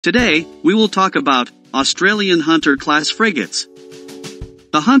Today, we will talk about Australian Hunter-class frigates.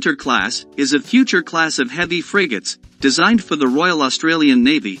 The Hunter class is a future class of heavy frigates, designed for the Royal Australian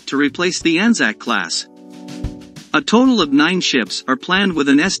Navy to replace the Anzac class. A total of 9 ships are planned with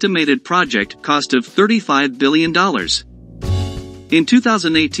an estimated project cost of $35 billion. In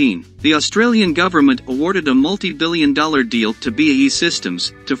 2018, the Australian government awarded a multi-billion-dollar deal to BAE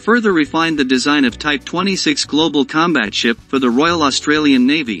Systems to further refine the design of Type 26 Global Combat Ship for the Royal Australian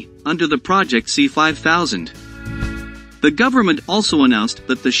Navy, under the Project C5000. The government also announced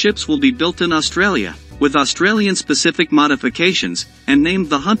that the ships will be built in Australia, with Australian-specific modifications, and named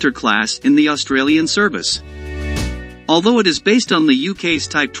the Hunter class in the Australian service. Although it is based on the UK's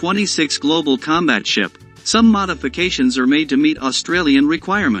Type 26 Global Combat Ship, some modifications are made to meet Australian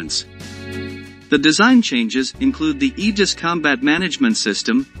requirements. The design changes include the Aegis combat management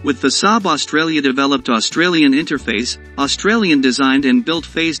system, with the Saab Australia-developed Australian interface, Australian-designed and built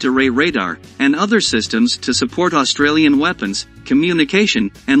phased array radar, and other systems to support Australian weapons,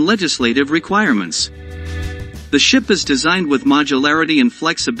 communication, and legislative requirements. The ship is designed with modularity and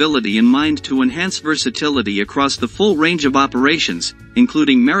flexibility in mind to enhance versatility across the full range of operations,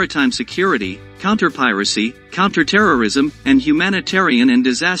 including maritime security, counter-piracy, counter-terrorism, and humanitarian and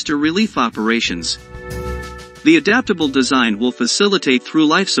disaster relief operations. The adaptable design will facilitate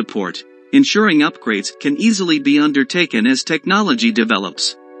through-life support, ensuring upgrades can easily be undertaken as technology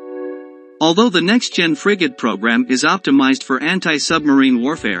develops. Although the next-gen frigate program is optimized for anti-submarine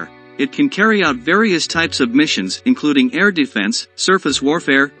warfare, it can carry out various types of missions including air defense, surface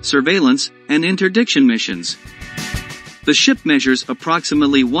warfare, surveillance, and interdiction missions. The ship measures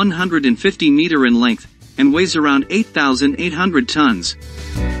approximately 150 meters in length, and weighs around 8,800 tons.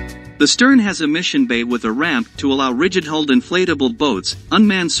 The stern has a mission bay with a ramp to allow rigid-hulled inflatable boats,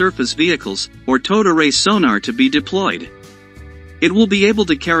 unmanned surface vehicles, or towed array sonar to be deployed. It will be able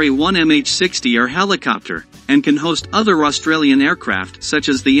to carry one MH-60 air helicopter, and can host other Australian aircraft such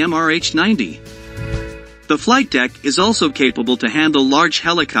as the MRH-90. The flight deck is also capable to handle large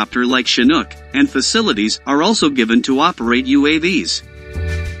helicopter like Chinook, and facilities are also given to operate UAVs.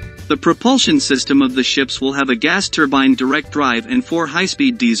 The propulsion system of the ships will have a gas turbine direct drive and 4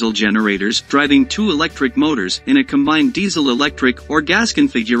 high-speed diesel generators driving 2 electric motors in a combined diesel-electric or gas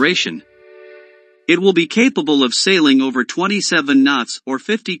configuration. It will be capable of sailing over 27 knots or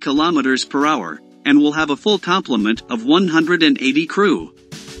 50 kilometers per hour, and will have a full complement of 180 crew.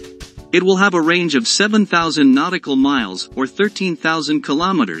 It will have a range of 7,000 nautical miles or 13,000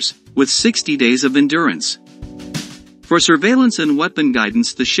 kilometers, with 60 days of endurance. For surveillance and weapon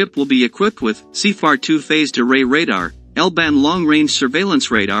guidance, the ship will be equipped with CFAR-2 phased array radar, L-band long-range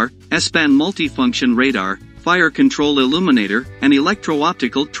surveillance radar, S-band multifunction radar, fire control illuminator, and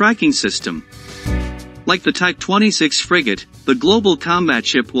electro-optical tracking system. Like the Type 26 frigate, the Global Combat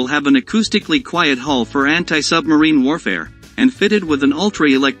Ship will have an acoustically quiet hull for anti-submarine warfare, and fitted with an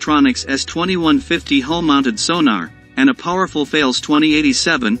Ultra-Electronics S2150 hull-mounted sonar, and a powerful Thales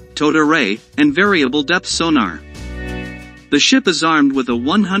 2087 towed array, and variable depth sonar. The ship is armed with a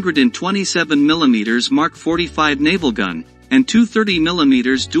 127mm Mark 45 naval gun, and 2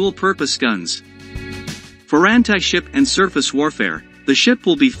 30mm dual-purpose guns. For anti-ship and surface warfare, the ship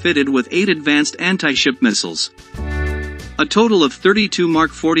will be fitted with 8 advanced anti-ship missiles. A total of 32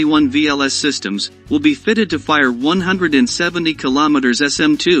 Mark 41 VLS systems will be fitted to fire 170 km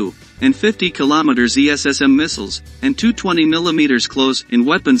SM-2 and 50 km ESSM missiles, and 2 20mm close-in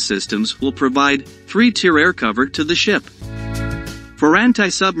weapon systems will provide 3-tier air cover to the ship. For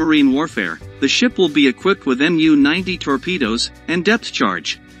anti-submarine warfare, the ship will be equipped with MU-90 torpedoes and depth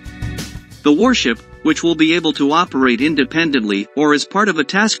charge. The warship, which will be able to operate independently or as part of a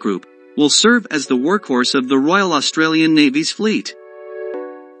task group, will serve as the workhorse of the Royal Australian Navy's fleet.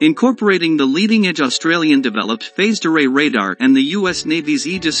 Incorporating the leading-edge Australian-developed phased array radar and the US Navy's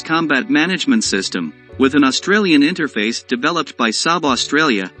Aegis combat management system, with an Australian interface developed by Saab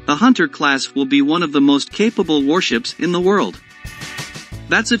Australia, the Hunter class will be one of the most capable warships in the world.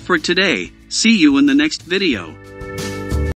 That's it for today. See you in the next video.